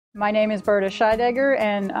My name is Berta Scheidegger,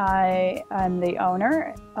 and I am the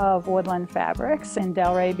owner of Woodland Fabrics in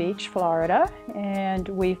Delray Beach, Florida. And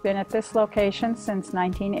we've been at this location since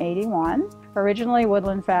 1981. Originally,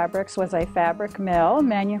 Woodland Fabrics was a fabric mill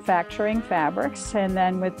manufacturing fabrics, and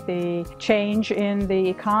then with the change in the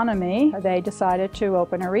economy, they decided to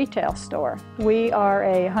open a retail store. We are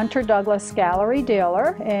a Hunter Douglas gallery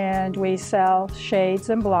dealer, and we sell shades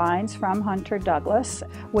and blinds from Hunter Douglas.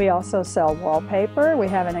 We also sell wallpaper. We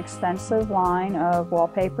have an extensive line of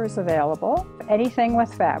wallpapers available. Anything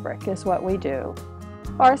with fabric is what we do.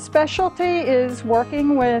 Our specialty is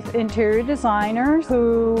working with interior designers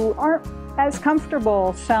who aren't as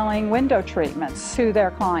comfortable selling window treatments to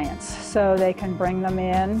their clients, so they can bring them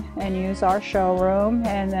in and use our showroom,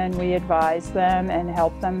 and then we advise them and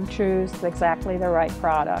help them choose exactly the right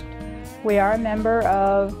product. We are a member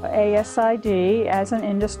of ASID as an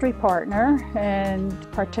industry partner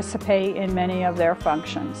and participate in many of their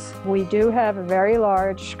functions. We do have a very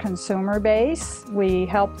large consumer base. We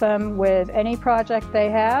help them with any project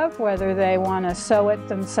they have, whether they want to sew it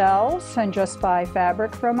themselves and just buy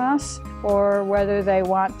fabric from us, or whether they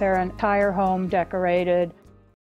want their entire home decorated